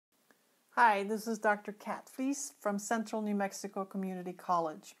Hi, this is Dr. Kat Vlies from Central New Mexico Community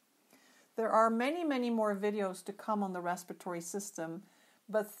College. There are many more videos to come on the respiratory system,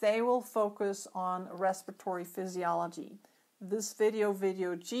 but they will focus on respiratory physiology. This video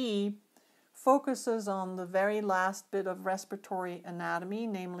G, focuses on the very last bit of respiratory anatomy,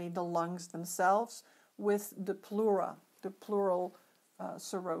 namely the lungs themselves, with the pleura, the pleural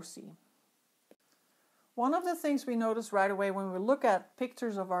serosi. One of the things we notice right away when we look at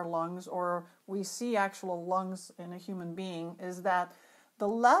pictures of our lungs or we see actual lungs in a human being is that the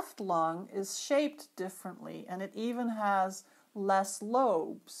left lung is shaped differently and it even has less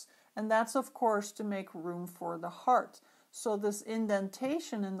lobes. And that's of course to make room for the heart. So this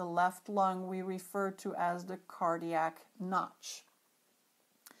indentation in the left lung we refer to as the cardiac notch.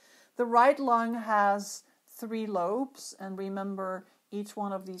 The right lung has 3 lobes, and remember each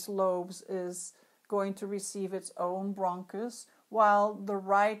one of these lobes is going to receive its own bronchus, while the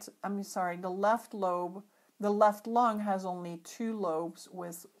left lung has only 2 lobes,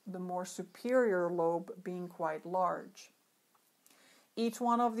 with the more superior lobe being quite large. Each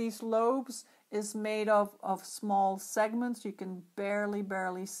one of these lobes is made of small segments. You can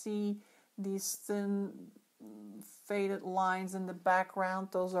barely see these thin faded lines in the background.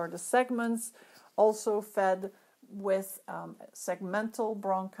 Those are the segments, also fed with segmental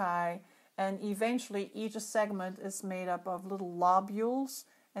bronchi. And eventually each segment is made up of little lobules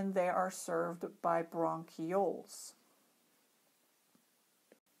and they are served by bronchioles.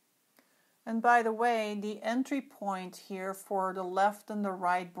 And by the way, the entry point here for the left and the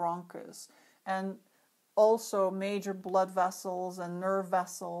right bronchus and also major blood vessels and nerve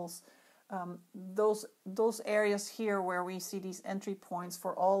vessels, those areas here where we see these entry points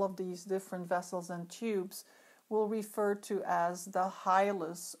for all of these different vessels and tubes we'll refer to as the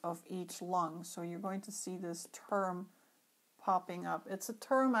hilus of each lung. So you're going to see this term popping up. It's a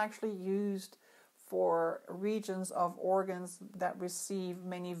term actually used for regions of organs that receive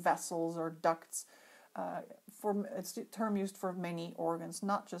many vessels or ducts. It's a term used for many organs,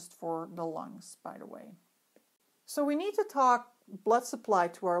 not just for the lungs, by the way. So we need to talk blood supply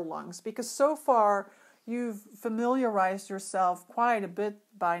to our lungs because so far you've familiarized yourself quite a bit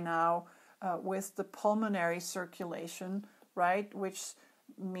by now with the pulmonary circulation, right? Which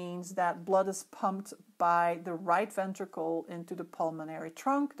means that blood is pumped by the right ventricle into the pulmonary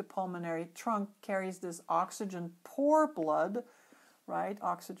trunk. The pulmonary trunk carries this oxygen-poor blood, right?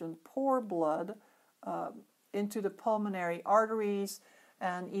 Oxygen-poor blood into the pulmonary arteries,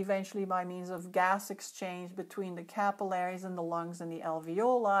 and eventually by means of gas exchange between the capillaries and the lungs and the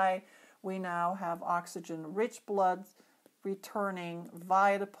alveoli, we now have oxygen-rich blood returning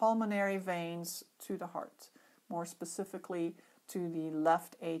via the pulmonary veins to the heart, more specifically to the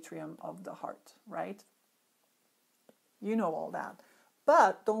left atrium of the heart, right? You know all that.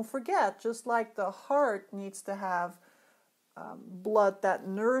 But don't forget, just like the heart needs to have blood that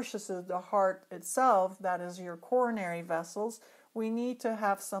nourishes the heart itself, that is your coronary vessels, we need to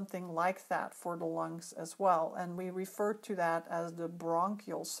have something like that for the lungs as well. And we refer to that as the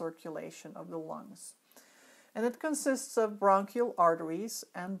bronchial circulation of the lungs. And it consists of bronchial arteries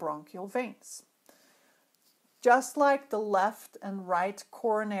and bronchial veins. Just like the left and right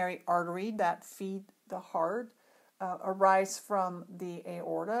coronary artery that feed the heart arise from the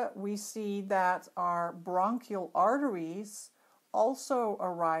aorta, we see that our bronchial arteries also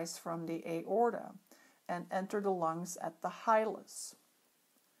arise from the aorta and enter the lungs at the hilus.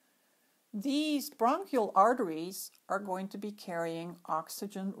 These bronchial arteries are going to be carrying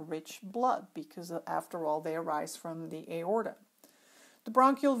oxygen-rich blood because, after all, they arise from the aorta. The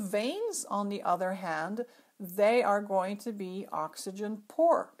bronchial veins, on the other hand, they are going to be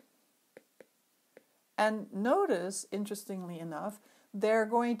oxygen-poor. And notice, interestingly enough, they're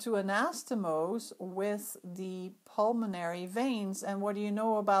going to anastomose with the pulmonary veins. And what do you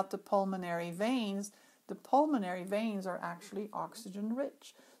know about the pulmonary veins? The pulmonary veins are actually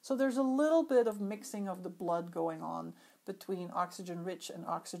oxygen-rich. So there's a little bit of mixing of the blood going on between oxygen-rich and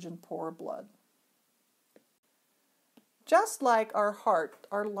oxygen-poor blood. Just like our heart,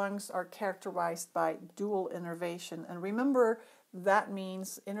 our lungs are characterized by dual innervation. And remember, that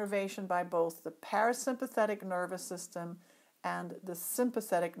means innervation by both the parasympathetic nervous system and the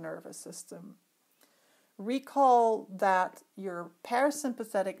sympathetic nervous system. Recall that your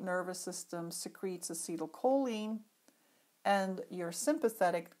parasympathetic nervous system secretes acetylcholine, and your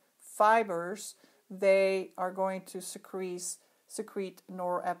sympathetic fibers, they are going to secrete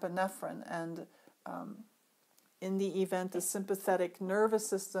norepinephrine. And in the event the sympathetic nervous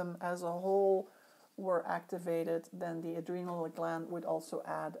system as a whole were activated, then the adrenal gland would also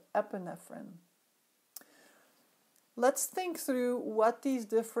add epinephrine. let's think through what these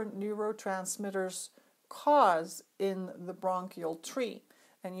different neurotransmitters cause in the bronchial tree.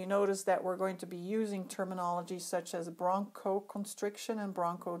 And you notice that we're going to be using terminology such as bronchoconstriction and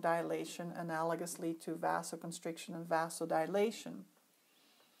bronchodilation, analogously to vasoconstriction and vasodilation.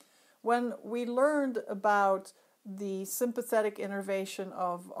 When we learned about the sympathetic innervation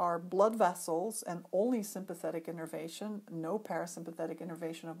of our blood vessels, and only sympathetic innervation, no parasympathetic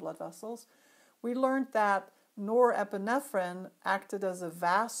innervation of blood vessels, we learned that norepinephrine acted as a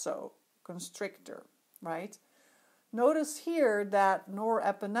vasoconstrictor, right? Notice here that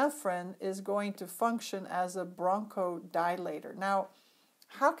norepinephrine is going to function as a bronchodilator. Now,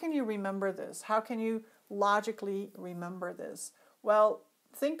 how can you remember this? How can you logically remember this? Well,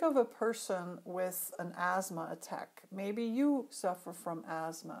 think of a person with an asthma attack. Maybe you suffer from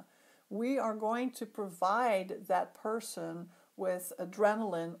asthma. We are going to provide that person with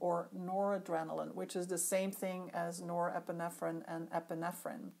adrenaline or noradrenaline, which is the same thing as norepinephrine and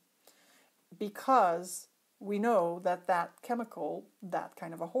epinephrine, because we know that that chemical, that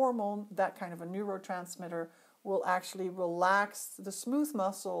kind of a hormone, that kind of a neurotransmitter will actually relax the smooth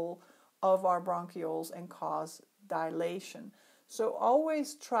muscle of our bronchioles and cause dilation. So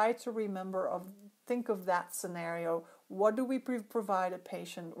always try to think of that scenario. What do we provide a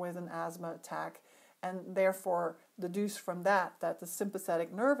patient with an asthma attack? And therefore deduce from that the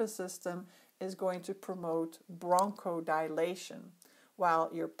sympathetic nervous system is going to promote bronchodilation, while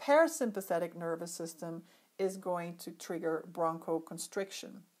your parasympathetic nervous system is going to trigger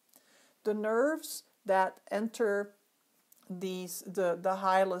bronchoconstriction. The nerves that enter the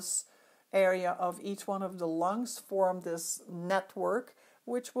hilus area of each one of the lungs form this network,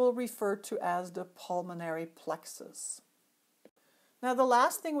 which we'll refer to as the pulmonary plexus. Now, the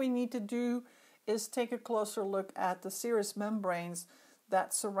last thing we need to do is take a closer look at the serous membranes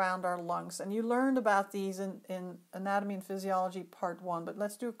that surround our lungs. And you learned about these in Anatomy and Physiology Part 1, but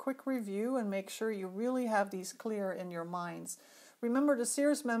let's do a quick review and make sure you really have these clear in your minds. Remember, the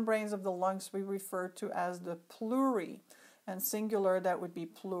serous membranes of the lungs we refer to as the pleurae, and singular that would be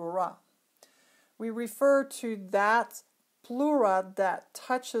pleura. We refer to that pleura that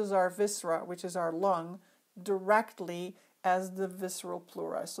touches our viscera, which is our lung, directly as the visceral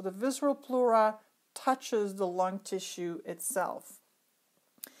pleura. So the visceral pleura touches the lung tissue itself.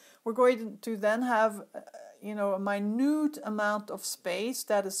 We're going to then have a minute amount of space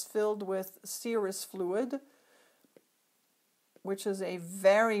that is filled with serous fluid, which is a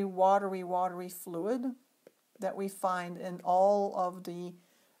very watery fluid that we find in all of the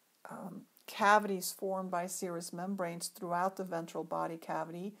cavities formed by serous membranes throughout the ventral body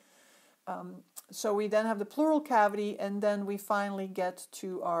cavity. So we then have the pleural cavity, and then we finally get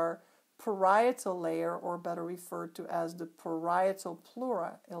to our parietal layer, or better referred to as the parietal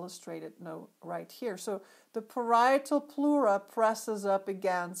pleura, illustrated right here. So the parietal pleura presses up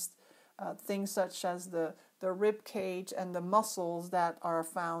against things such as the rib cage and the muscles that are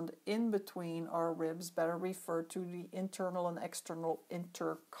found in between our ribs, better referred to the internal and external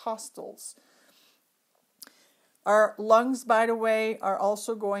intercostals. Our lungs, by the way, are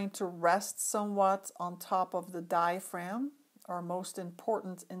also going to rest somewhat on top of the diaphragm, our most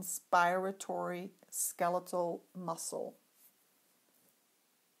important inspiratory skeletal muscle.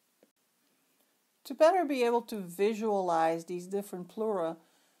 To better be able to visualize these different pleura,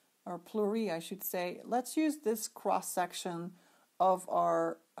 or pleurae I should say, let's use this cross-section of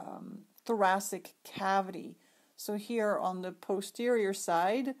our thoracic cavity. So here on the posterior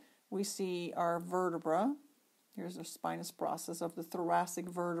side, we see our vertebra. Here's the spinous process of the thoracic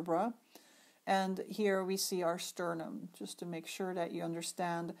vertebra. And here we see our sternum, just to make sure that you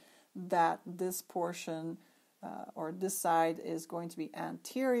understand that this portion or this side is going to be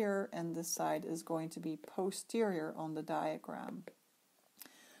anterior and this side is going to be posterior on the diagram.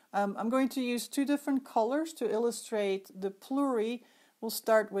 I'm going to use two different colors to illustrate the pleurae. We'll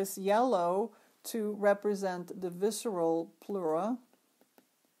start with yellow to represent the visceral pleura.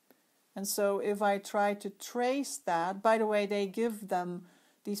 And so if I try to trace that, by the way, they give them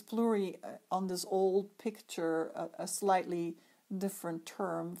these pleurae on this old picture a slightly different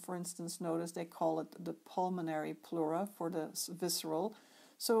term. For instance, notice they call it the pulmonary pleura for the visceral.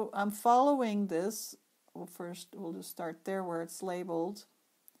 So I'm following this. Well, first we'll just start there where it's labeled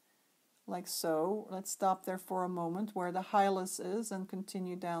like so. Let's stop there for a moment where the hilus is and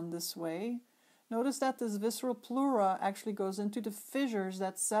continue down this way. Notice that this visceral pleura actually goes into the fissures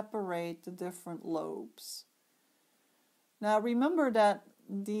that separate the different lobes. Now remember that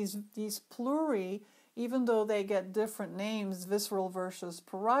these pleurae, even though they get different names, visceral versus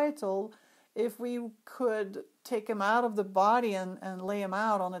parietal, if we could take him out of the body and lay him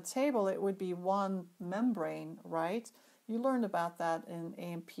out on a table, it would be one membrane, right? You learned about that in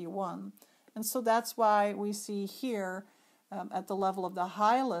AMP1. And so that's why we see here at the level of the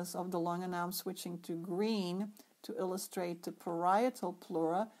hilus of the lung, and now I'm switching to green to illustrate the parietal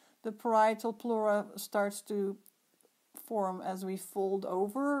pleura. The parietal pleura starts to form as we fold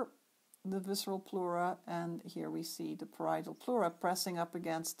over the visceral pleura, and here we see the parietal pleura pressing up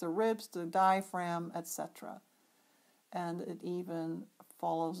against the ribs, the diaphragm, etc. And it even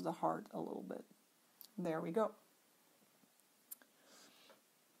follows the heart a little bit. There we go.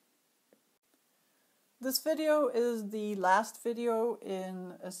 This video is the last video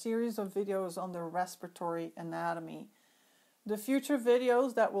in a series of videos on the respiratory anatomy. The future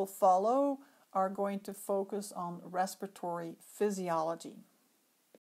videos that will follow are going to focus on respiratory physiology.